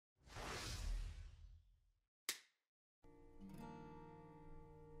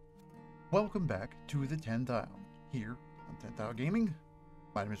Welcome back to the TENTHisle, here on TENTHisle Gaming.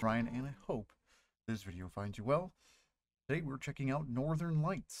 My name is Ryan, and I hope this video finds you well. Today we're checking out Northern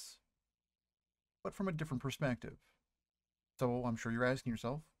Lights, but from a different perspective. So I'm sure you're asking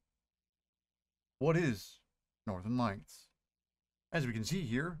yourself, what is Northern Lights? As we can see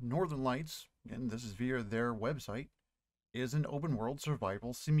here, Northern Lights, and this is via their website, is an open-world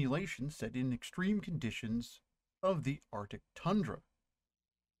survival simulation set in extreme conditions of the Arctic tundra.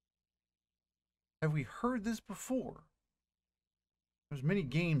 Have we heard this before? There's many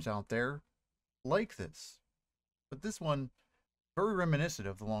games out there like this, but this one, very reminiscent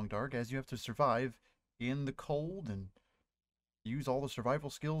of The Long Dark, as you have to survive in the cold and use all the survival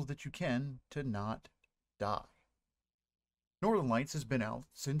skills that you can to not die. Northern Lights has been out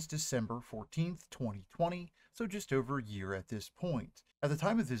since December 14th, 2020, so just over a year at this point. At the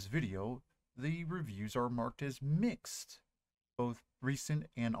time of this video, the reviews are marked as mixed, both recent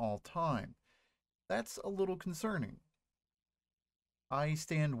and all-time. That's a little concerning. I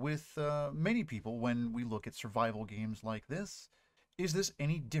stand with many people when we look at survival games like this. Is this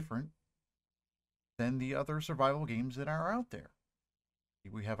any different than the other survival games that are out there?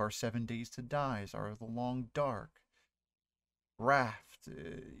 We have our 7 Days to Die, our The Long Dark, Raft,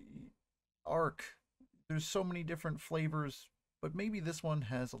 Ark. There's so many different flavors, but maybe this one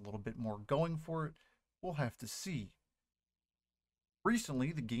has a little bit more going for it. We'll have to see.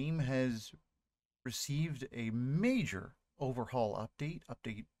 Recently, the game has received a major overhaul update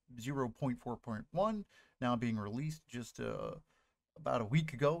 0.4.1, now being released just about a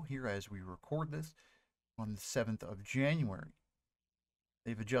week ago here as we record this on the 7th of January.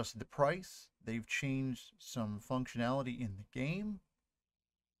 They've adjusted the price, they've changed some functionality in the game.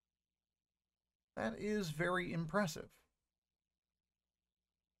 That is very impressive.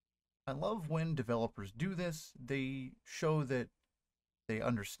 I love when developers do this. They show that they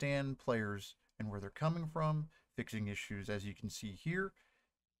understand players and where they're coming from, fixing issues as you can see here,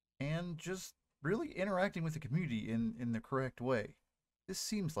 and just really interacting with the community in the correct way. This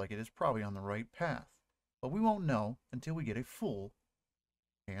seems like it is probably on the right path, but we won't know until we get a full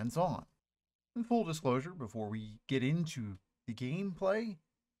hands-on. In full disclosure, before we get into the gameplay,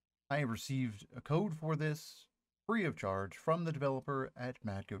 I have received a code for this free of charge from the developer at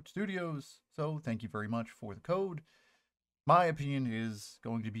Mad Goat Studios, so thank you very much for the code. My opinion is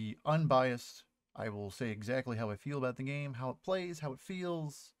going to be unbiased. I will say exactly how I feel about the game, how it plays, how it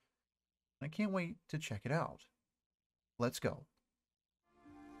feels. I can't wait to check it out. Let's go.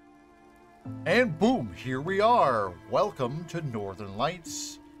 And boom, here we are. Welcome to Northern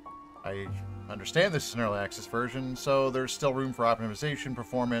Lights. I understand this is an early access version, so there's still room for optimization,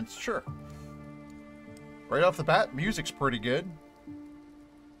 performance, sure. Right off the bat, music's pretty good.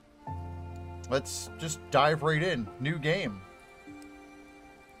 Let's just dive right in. New game.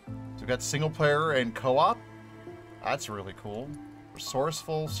 So we've got single player and co-op. That's really cool.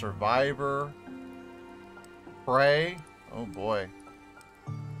 Resourceful, survivor, prey. Oh boy.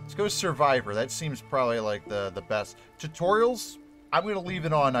 Let's go survivor. That seems probably like the best. Tutorials, I'm going to leave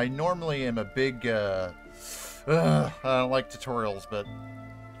it on. I normally am a big, I don't like tutorials, but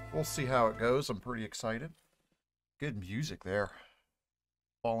we'll see how it goes. I'm pretty excited. Good music there.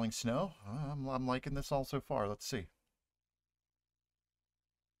 Falling snow. I'm liking this all so far. Let's see.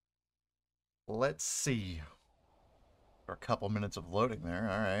 Let's see. A couple minutes of loading there.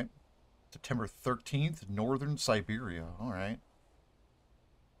 All right. September 13th, Northern Siberia. All right.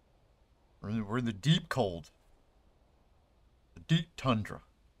 We're in the deep cold. The deep tundra.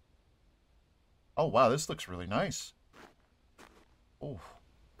 Oh, wow. This looks really nice. Oh,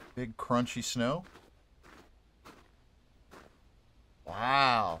 big crunchy snow.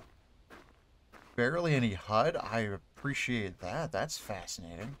 Wow. Barely any HUD. I appreciate that. That's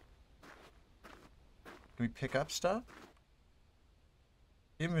fascinating. Can we pick up stuff?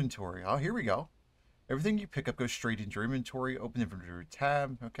 Inventory. Oh, here we go. Everything you pick up goes straight into your inventory. Open inventory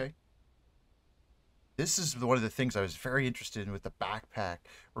tab. Okay. This is one of the things I was very interested in with the backpack.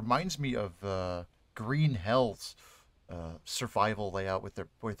 Reminds me of Green Hell's survival layout with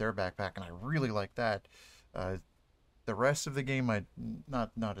their backpack, and I really like that. The rest of the game,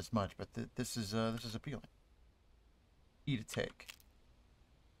 not as much, but this is appealing. E to take.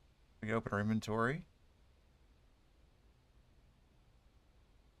 We can open our inventory.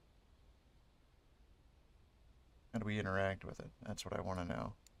 How do we interact with it? That's what I want to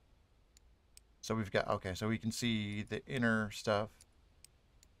know. So we've got, okay, so we can see the inner stuff.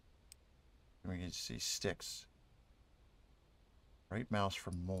 And we can see sticks. Right mouse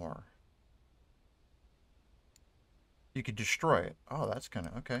for more. You could destroy it. Oh, that's kind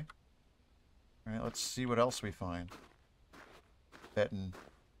of, okay. All right, let's see what else we find. Betting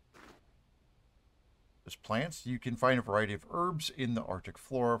As plants, you can find a variety of herbs in the Arctic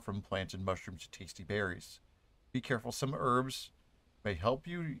flora, from plants and mushrooms to tasty berries. Be careful, some herbs may help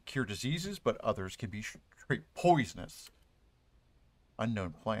you cure diseases, but others can be straight poisonous.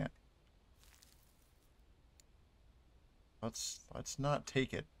 Unknown plant. Let's not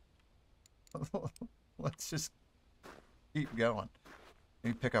take it. Let's just keep going.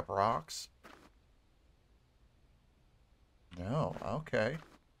 Maybe pick up rocks. No, okay.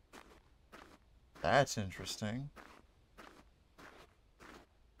 That's interesting.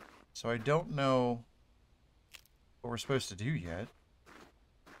 So I don't know what we're supposed to do yet.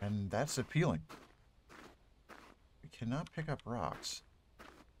 And that's appealing. We cannot pick up rocks.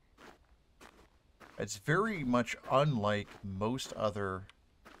 It's very much unlike most other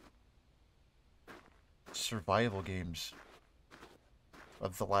survival games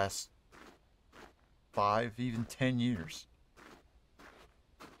of the last 5, even 10 years.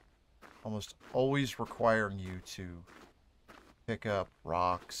 Almost always requiring you to pick up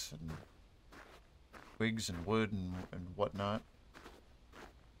rocks and twigs and wood and whatnot.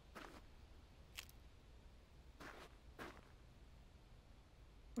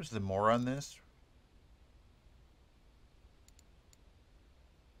 Was there more on this?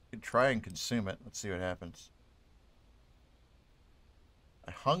 We could try and consume it. Let's see what happens.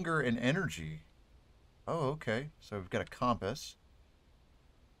 Hunger and energy. Oh, okay. So we've got a compass.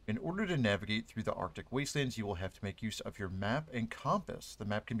 In order to navigate through the Arctic wastelands, you will have to make use of your map and compass. The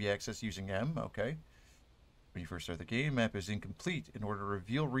map can be accessed using M, okay. When you first start the game, map is incomplete. In order to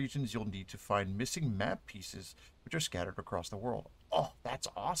reveal regions, you'll need to find missing map pieces, which are scattered across the world. Oh, that's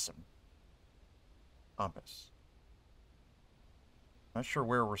awesome. Compass. Not sure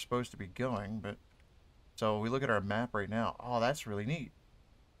where we're supposed to be going, but... So we look at our map right now. Oh, that's really neat.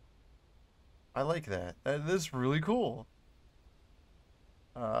 I like that. That is really cool.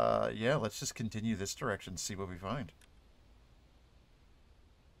 Yeah, let's just continue this direction and see what we find.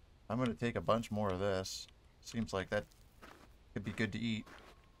 I'm going to take a bunch more of this. Seems like that could be good to eat.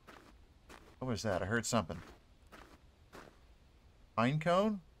 What was that? I heard something. Pine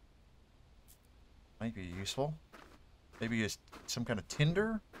cone? Might be useful. Maybe some kind of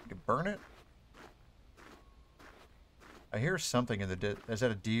tinder? You can burn it? I hear something in the... Is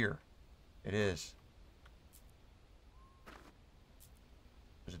that a deer? It is.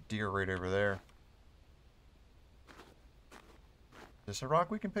 There's a deer right over there. Is this a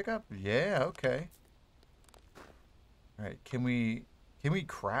rock we can pick up? Yeah, okay. Alright, can we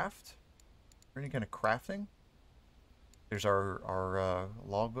craft? Or any kind of crafting? There's our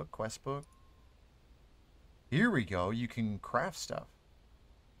logbook, quest book. Here we go. You can craft stuff.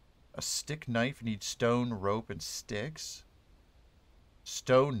 A stick knife needs stone, rope, and sticks.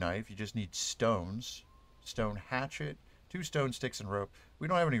 Stone knife, you just need stones. Stone hatchet, 2 stone sticks and rope. We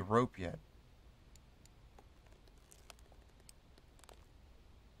don't have any rope yet.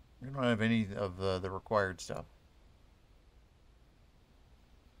 We don't have any of the required stuff.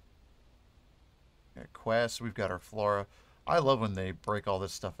 Got quests, we've got our flora. I love when they break all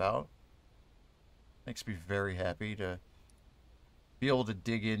this stuff out. Makes me very happy to be able to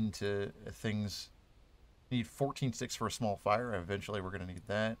dig into things. Need 14 sticks for a small fire. Eventually we're going to need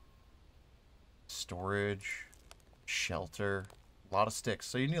that. Storage. Shelter. A lot of sticks.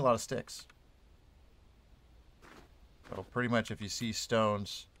 So you need a lot of sticks. So pretty much if you see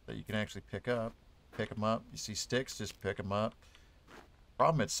stones that you can actually pick them up. You see sticks, just pick them up.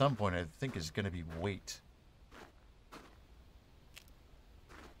 Problem at some point I think is going to be weight.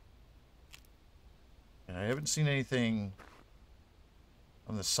 And I haven't seen anything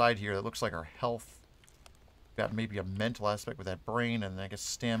on the side here that looks like our health. Got maybe a mental aspect with that brain, and I guess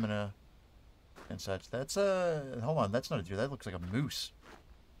stamina and such. That's hold on, that's not a deer. That looks like a moose.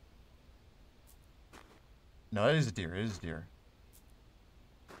 No, it is a deer. It is a deer.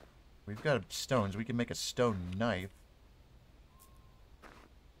 We've got stones. We can make a stone knife.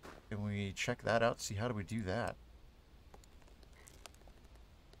 Can we check that out? See, how do we do that?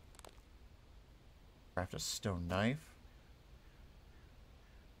 Craft a stone knife.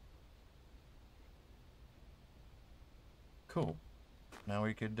 Cool. Now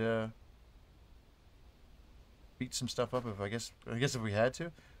we could beat some stuff up if I guess if we had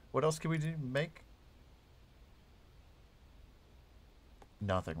to. What else can we do? Make?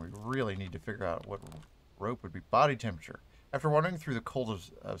 Nothing. We really need to figure out what rope would be. Body temperature. After wandering through the cold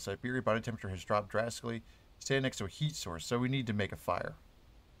of Siberia, body temperature has dropped drastically. Stand next to a heat source, so we need to make a fire.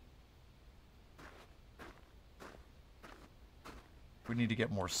 We need to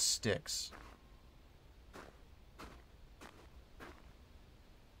get more sticks.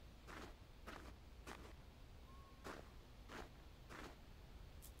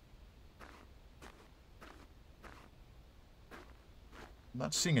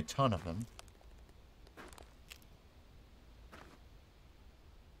 not seeing a ton of them.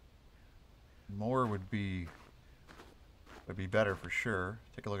 More would be better for sure.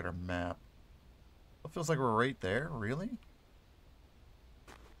 Take a look at our map. It feels like we're right there. Really?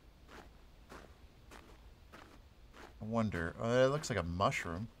 I wonder. It looks like a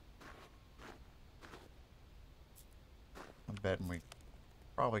mushroom. I'm betting we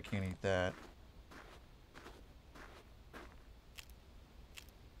probably can't eat that.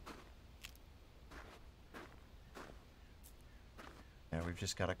 Yeah, we've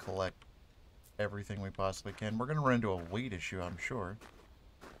just got to collect everything we possibly can. We're going to run into a weight issue, I'm sure.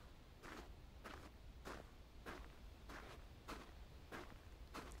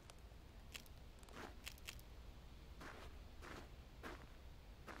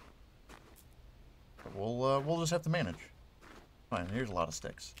 But we'll just have to manage. Fine, here's a lot of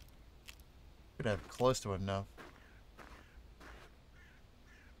sticks. Could have close to enough.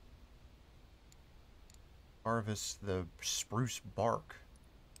 Harvest the spruce bark.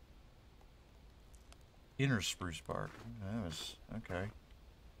 Inner spruce bark. That was okay.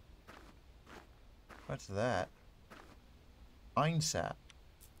 What's that? Pine sap.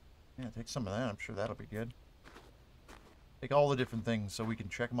 Yeah, take some of that. I'm sure that'll be good. Take all the different things so we can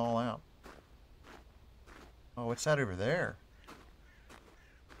check them all out. Oh, what's that over there?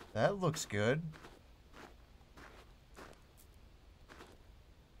 That looks good.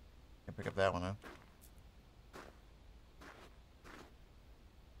 Can pick up that one, huh?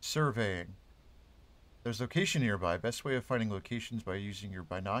 Surveying. There's location nearby. Best way of finding locations by using your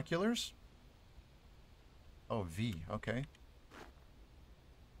binoculars? Oh, V. Okay.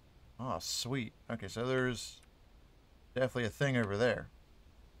 Oh, sweet. Okay, so there's definitely a thing over there.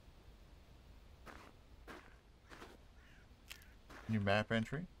 New map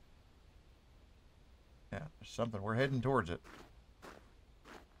entry. Yeah, there's something. We're heading towards it.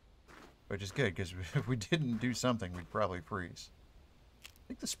 Which is good, because if we didn't do something, we'd probably freeze.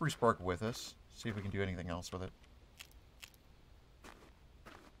 Take the spruce bark with us. See if we can do anything else with it.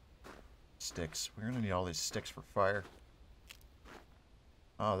 Sticks. We're going to need all these sticks for fire.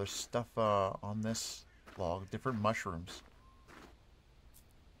 Oh, there's stuff on this log. Different mushrooms.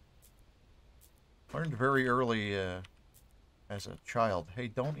 Learned very early as a child. Hey,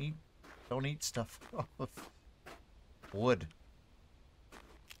 don't eat stuff off of wood.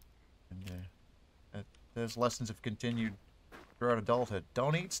 And those lessons have continued throughout adulthood.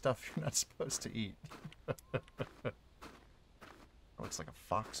 Don't eat stuff you're not supposed to eat. Looks like a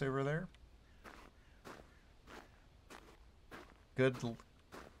fox over there. Good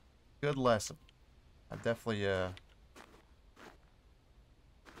lesson. I've definitely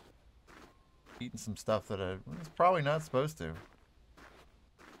eaten some stuff that I was probably not supposed to.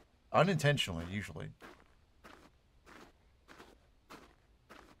 Unintentionally, usually.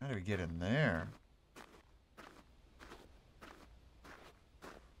 How do we get in there?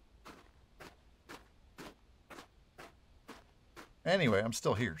 Anyway, I'm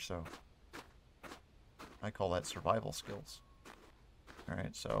still here, so I call that survival skills.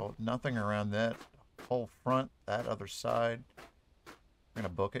 Alright, so nothing around that whole front, that other side. We're going to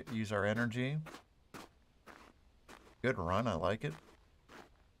book it, use our energy. Good run, I like it.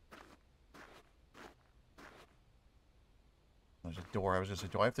 There's a door. I was going to say,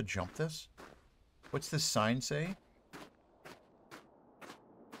 do I have to jump this? What's this sign say?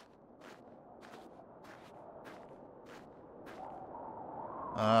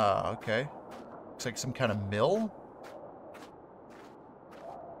 Ah, okay. Looks like some kind of mill?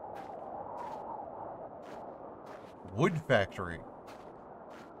 Wood factory.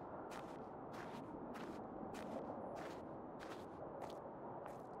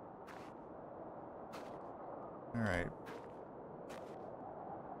 Alright.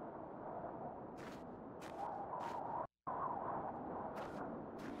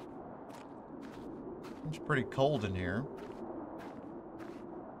 It's pretty cold in here.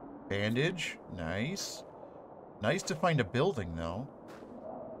 Bandage. Nice. Nice to find a building, though.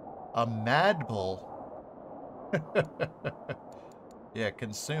 A mad bull. Yeah,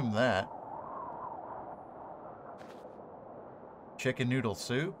 consume that. Chicken noodle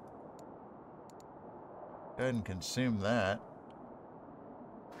soup. Go ahead and consume that.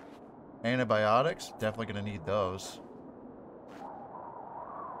 Antibiotics. Definitely going to need those.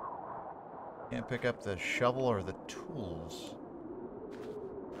 Can't pick up the shovel or the tools.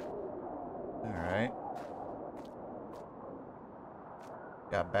 Alright.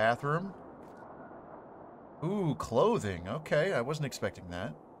 Got bathroom. Ooh, clothing. Okay, I wasn't expecting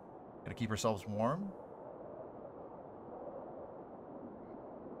that. Gotta keep ourselves warm.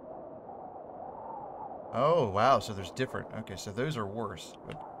 Oh, wow, so there's different. Okay, so those are worse,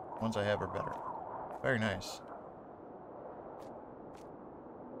 but ones I have are better. Very nice.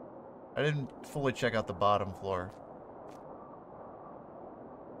 I didn't fully check out the bottom floor.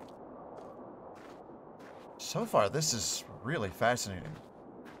 So far, this is really fascinating.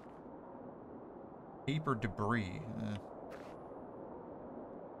 Paper debris.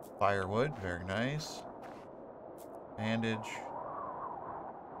 Firewood, very nice. Bandage.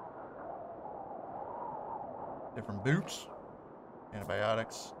 Different boots.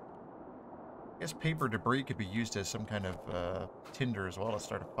 Antibiotics. I guess paper debris could be used as some kind of tinder as well to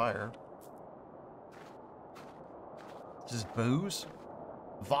start a fire. This is booze?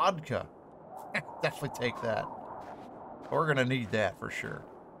 Vodka. Definitely take that. We're gonna need that for sure.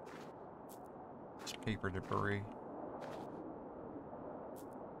 It's paper debris.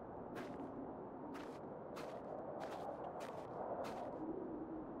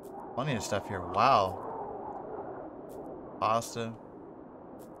 Plenty of stuff here. Wow. Pasta.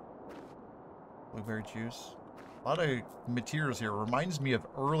 Blueberry juice. A lot of materials here. Reminds me of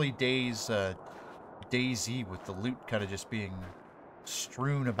early days DayZ with the loot kind of just being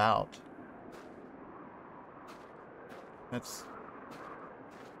strewn about. That's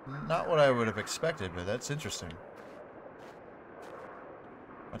not what I would have expected, but that's interesting.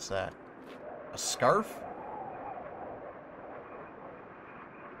 What's that? A scarf?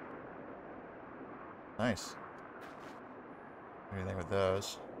 Nice. Anything with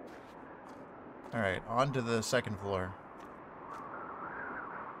those. Alright, on to the second floor.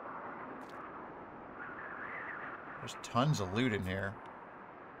 There's tons of loot in here.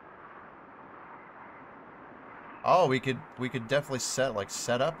 Oh, we could definitely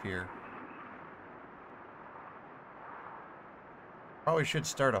set up here. Probably should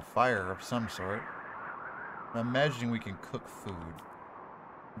start a fire of some sort. I'm imagining we can cook food.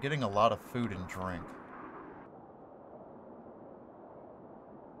 I'm getting a lot of food and drink.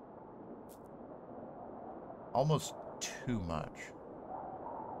 Almost too much.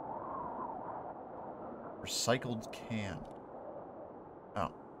 Recycled can.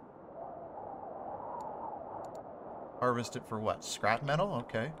 Oh. Harvest it for what? Scrap metal?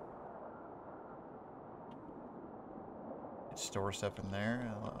 Okay. Store stuff in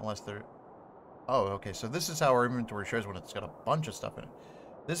there, unless they're... Oh, okay, so this is how our inventory shows when it's got a bunch of stuff in it.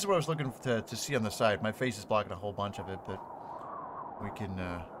 This is what I was looking to see on the side. My face is blocking a whole bunch of it, but we can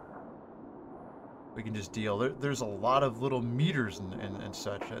just deal. There's a lot of little meters and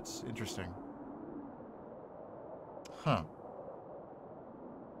such. That's interesting. Huh.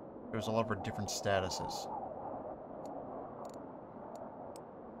 There's a lot of different statuses.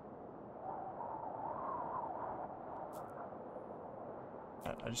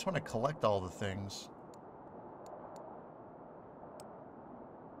 I just want to collect all the things.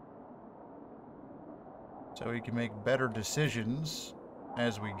 So we can make better decisions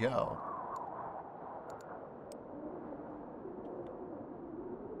as we go.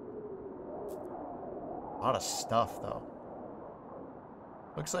 A lot of stuff, though.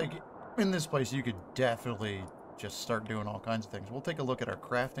 Looks like in this place you could definitely just start doing all kinds of things. We'll take a look at our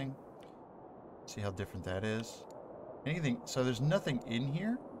crafting. See how different that is. Anything... So there's nothing in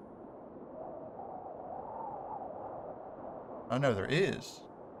here? Oh, no, there is.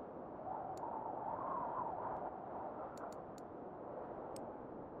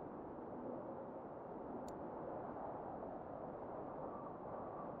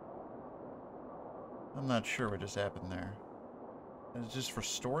 I'm not sure what just happened there. Is it just for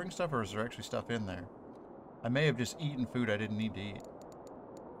storing stuff, or is there actually stuff in there? I may have just eaten food I didn't need to eat.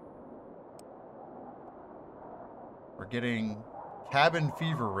 We're getting cabin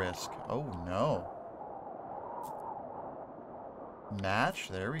fever risk. Oh, no. Match.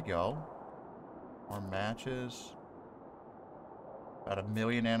 There we go. More matches. About 1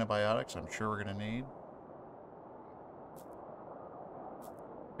 million antibiotics I'm sure we're going to need.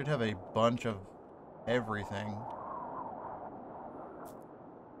 Could have a bunch of everything.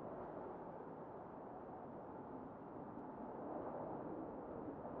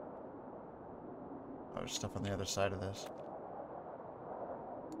 Oh, there's stuff on the other side of this.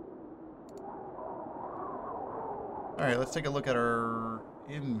 Alright, let's take a look at our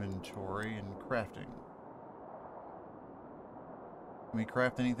inventory and crafting. Can we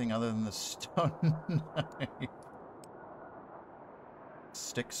craft anything other than the stone knife?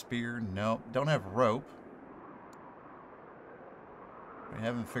 Stick spear? Nope. Don't have rope. We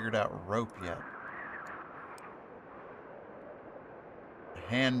haven't figured out rope yet. A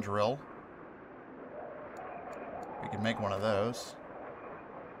hand drill. We can make one of those.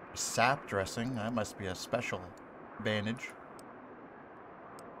 Sap dressing. That must be a special bandage.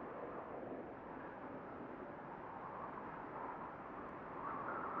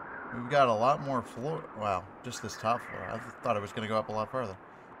 We've got a lot more floor. Wow, just this top floor. I thought it was going to go up a lot farther.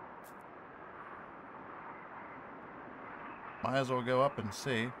 Might as well go up and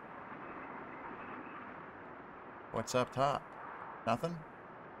see what's up top. Nothing?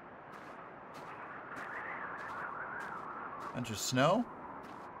 Bunch of snow?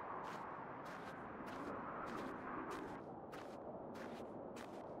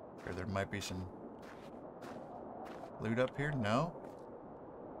 Or there might be some loot up here? No?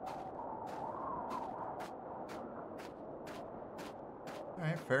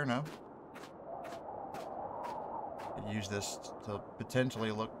 Alright, fair enough. Could use this to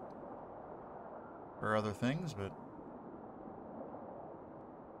potentially look for other things, but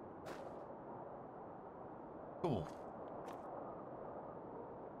cool.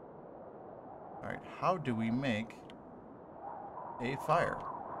 Alright, how do we make a fire?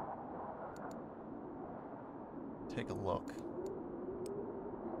 Take a look.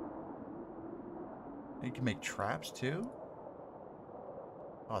 You can make traps too?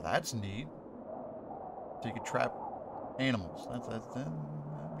 Oh, that's neat. So you can trap animals. That'd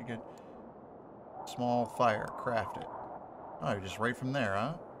be good. Small fire, craft it. Oh, just right from there,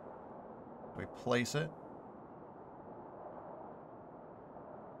 huh? We place it.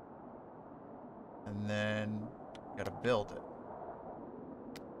 And then you gotta build it.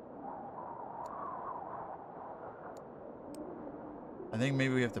 I think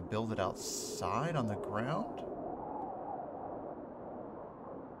maybe we have to build it outside on the ground.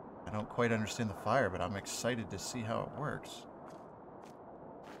 I don't quite understand the fire, but I'm excited to see how it works.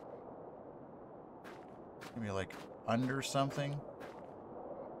 Maybe like under something.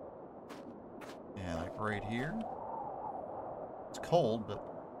 Yeah, like right here. It's cold, but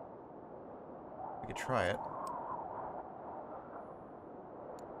we could try it.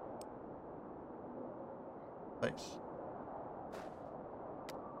 Place.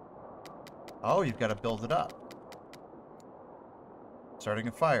 Oh, you've got to build it up. Starting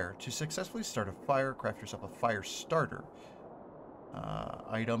a fire. To successfully start a fire, craft yourself a fire starter.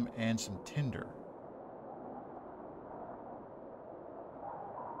 Item and some tinder.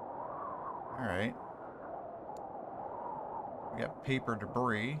 Alright. We got paper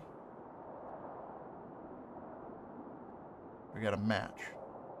debris. We got a match.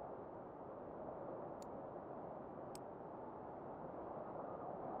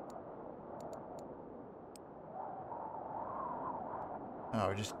 Oh,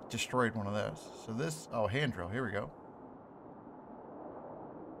 we just destroyed one of those. So this... Oh, hand drill. Here we go.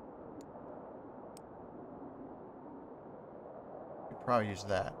 Could probably use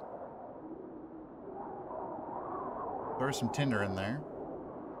that. Throw some tinder in there.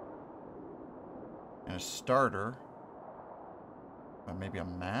 And a starter. Maybe a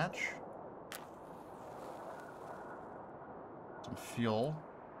match. Some fuel.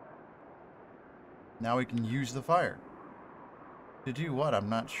 Now we can use the fire. To do what? I'm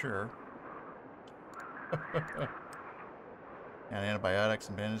not sure. And antibiotics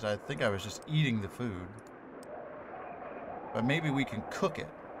and bandages. I think I was just eating the food. But maybe we can cook it.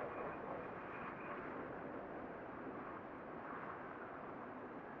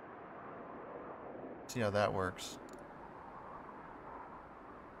 See how that works.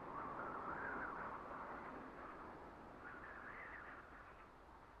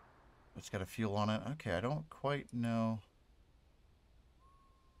 It's got a fuel on it. Okay, I don't quite know.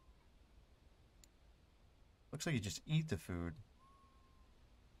 Looks like you just eat the food.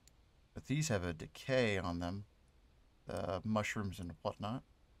 But these have a decay on them. The mushrooms and whatnot.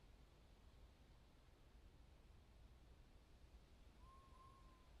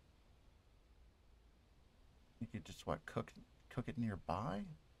 You could just, what, cook it nearby?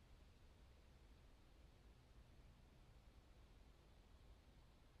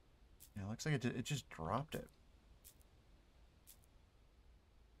 Yeah, it looks like it just dropped it.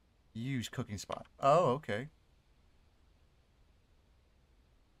 Use cooking spot. Oh, okay.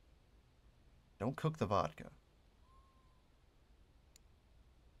 Don't cook the vodka.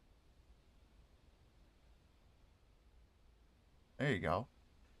 There you go.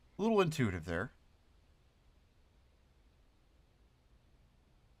 A little intuitive there.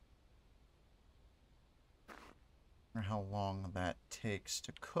 I wonder how long that takes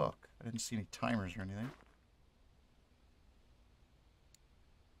to cook. I didn't see any timers or anything.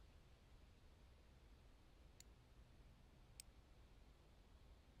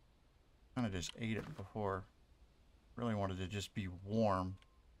 Kind of just ate it before. Really wanted to just be warm.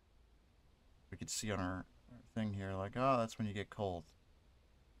 We could see on our thing here, like, oh, that's when you get cold.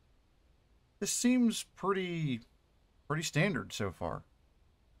 This seems pretty standard so far.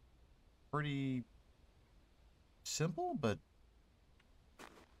 Pretty simple, but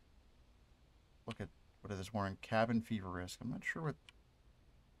look at what is this warning? Cabin fever risk. I'm not sure what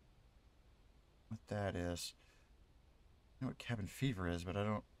that is. I know what cabin fever is, but I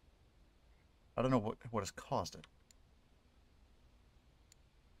don't know what has caused it.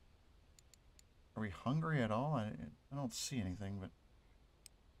 Are we hungry at all? I don't see anything, but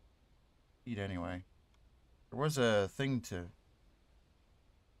eat anyway. There was a thing to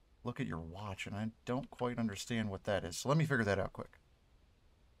look at your watch, and I don't quite understand what that is. So let me figure that out quick.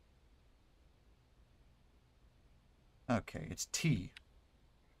 Okay, it's tea.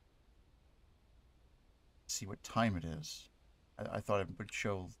 Let's see what time it is. I thought it would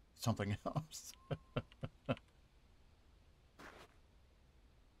show something else.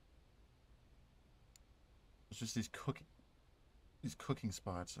 It's just these cooking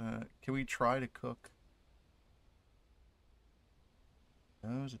spots. Can we try to cook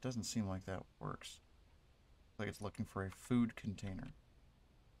those? It doesn't seem like that works. Like it's looking for a food container.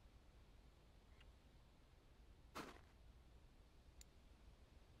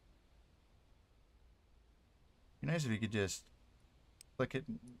 Be nice if you could just click it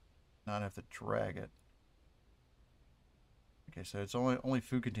and not have to drag it. Okay, so it's only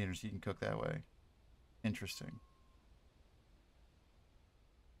food containers you can cook that way. Interesting.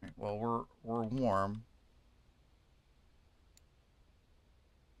 Right, well, we're warm.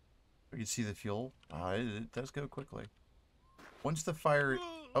 You can see the fuel. It does go quickly. Once the fire...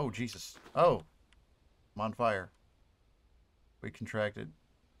 Oh, Jesus. Oh, I'm on fire. We contracted.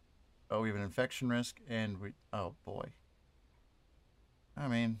 Oh, we have an infection risk, and we... Oh, boy. I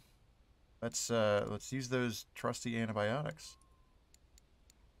mean, let's use those trusty antibiotics.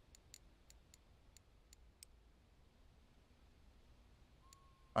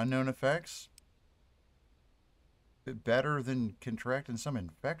 Unknown effects. Bit better than contracting some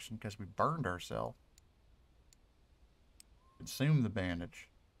infection because we burned ourselves. Consume the bandage.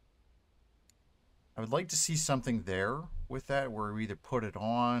 I would like to see something there with that where we either put it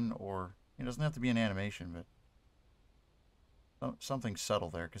on or it doesn't have to be an animation, but something subtle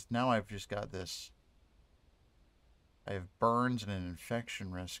there, because now I've just got this. I have burns and an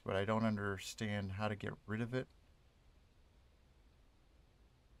infection risk, but I don't understand how to get rid of it.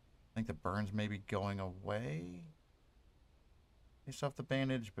 I think the burns may be going away based off the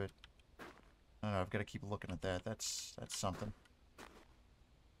bandage, but I don't know. I've got to keep looking at that. That's something.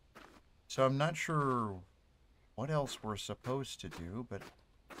 So I'm not sure what else we're supposed to do, but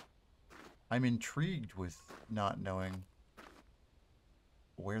I'm intrigued with not knowing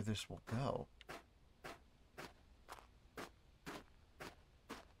where this will go.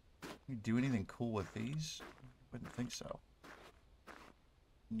 Can we do anything cool with these? Wouldn't think so.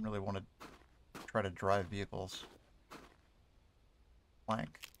 Didn't really want to try to drive vehicles. Plank.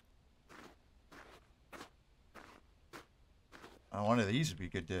 One of these would be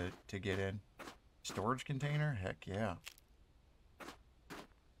good to get in. Storage container? Heck yeah.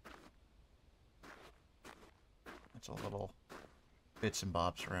 That's a little bits and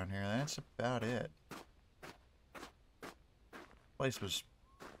bobs around here. That's about it. Place was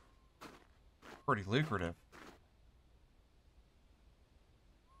pretty lucrative.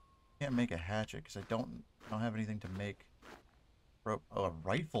 Can't make a hatchet because I don't have anything to make rope. Oh, a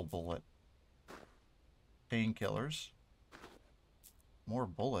rifle bullet. Painkillers. More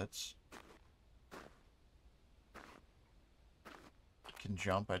bullets. Can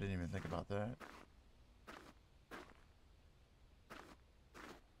jump. I didn't even think about that.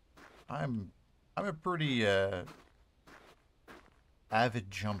 I'm a pretty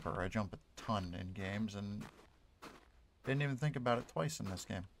avid jumper. I jump a ton in games and didn't even think about it twice in this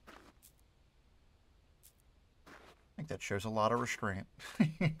game. I think that shows a lot of restraint.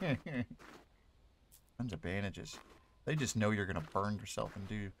 Tons of bandages. They just know you're gonna burn yourself and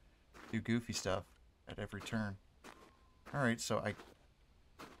do goofy stuff at every turn. Alright, so I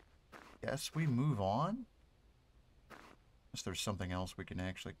guess we move on? Unless there's something else we can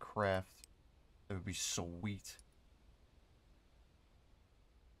actually craft that would be sweet.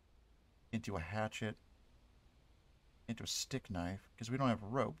 Into a hatchet. Into a stick knife, because we don't have a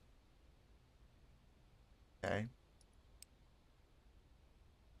rope. Okay.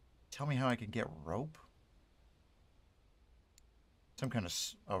 Tell me how I can get rope? Some kind of...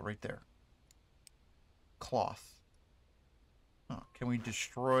 Oh, right there. Cloth. Oh, can we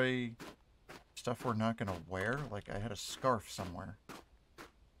destroy stuff we're not going to wear? Like, I had a scarf somewhere.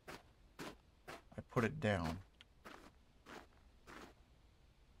 I put it down.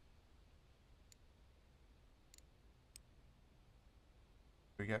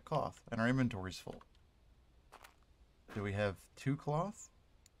 We got cloth, and our inventory's full. Do we have 2 cloth?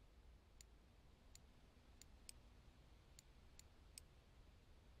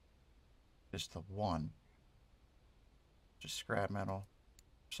 Just the one. Just scrap metal.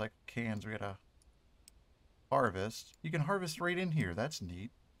 Recycled cans we gotta harvest. You can harvest right in here. That's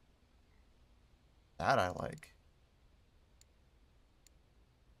neat. That I like.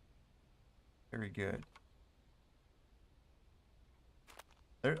 Very good.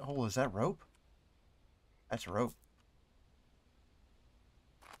 There, oh, is that rope? That's rope.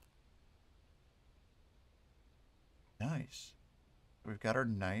 Nice. We've got our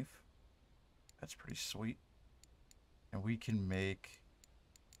knife. That's pretty sweet. And we can make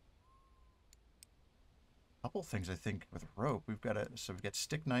a couple things, I think, with rope. We've got we've got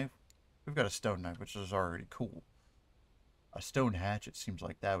stick knife. We've got a stone knife, which is already cool. A stone hatchet seems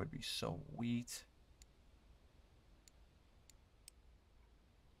like that would be so sweet.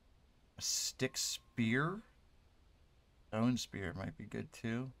 A stick spear. Stone spear might be good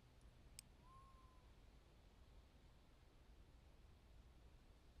too.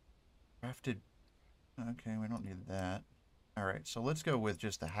 Crafted. Okay, we don't need that. Alright, so let's go with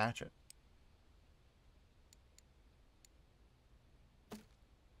just the hatchet.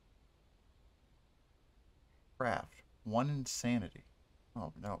 Craft. 1 insanity.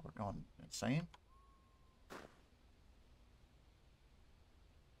 Oh no, we're going insane?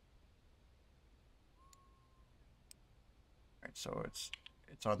 Alright, so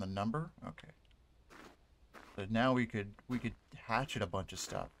it's on the number? Okay. So now we could hatchet a bunch of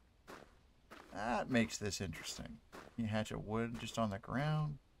stuff. That makes this interesting. You hatchet wood just on the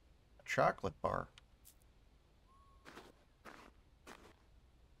ground. A chocolate bar.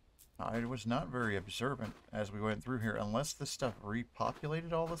 I was not very observant as we went through here, unless this stuff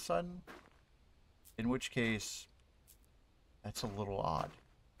repopulated all of a sudden. In which case, that's a little odd.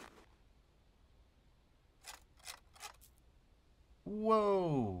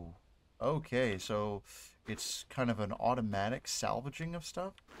 Whoa! Okay, so it's kind of an automatic salvaging of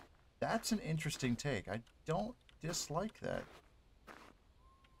stuff. That's an interesting take. I don't dislike that.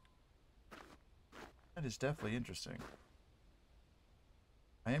 That is definitely interesting.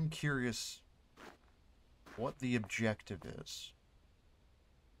 I am curious what the objective is.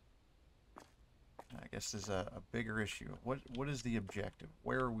 I guess there's a bigger issue. What is the objective?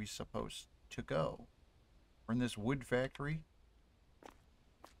 Where are we supposed to go? We're in this wood factory.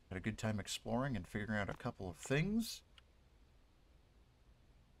 Had a good time exploring and figuring out a couple of things.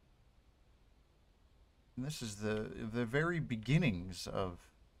 And this is the very beginnings of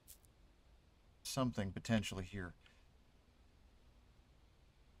something potentially here.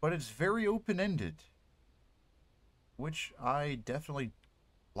 But it's very open-ended, which I definitely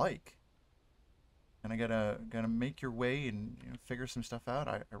like. And I gotta make your way and figure some stuff out.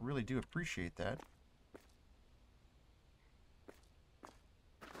 I really do appreciate that.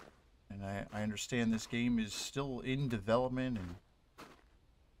 And I understand this game is still in development, and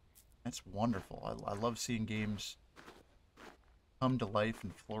that's wonderful. I love seeing games come to life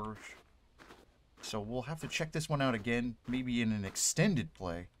and flourish. So we'll have to check this one out again, maybe in an extended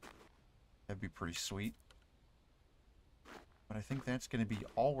play. That'd be pretty sweet. But I think that's going to be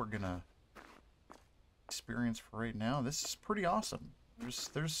all we're going to experience for right now. This is pretty awesome.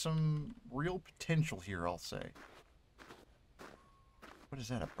 There's some real potential here, I'll say. What is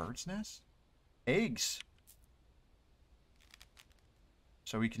that, a bird's nest? Eggs!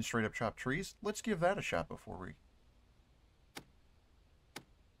 So we can straight up chop trees? Let's give that a shot before we...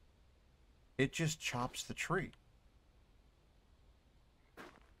 It just chops the tree.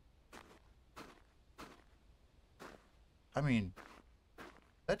 I mean,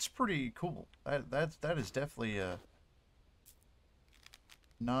 that's pretty cool. That is definitely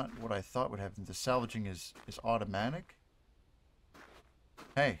not what I thought would happen. The salvaging is automatic.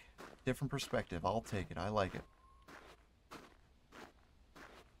 Hey, different perspective. I'll take it. I like it.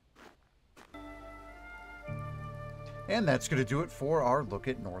 And that's going to do it for our look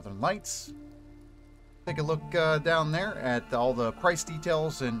at Northern Lights. Take a look down there at all the price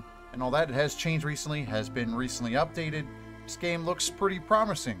details and all that. It has changed recently, has been recently updated. This game looks pretty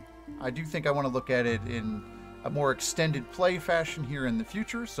promising. I do think I want to look at it in a more extended play fashion here in the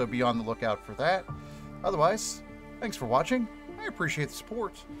future, so be on the lookout for that. Otherwise, thanks for watching. I appreciate the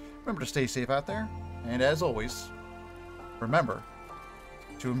support. Remember to stay safe out there, and as always, remember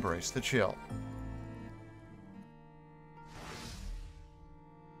to embrace the chill.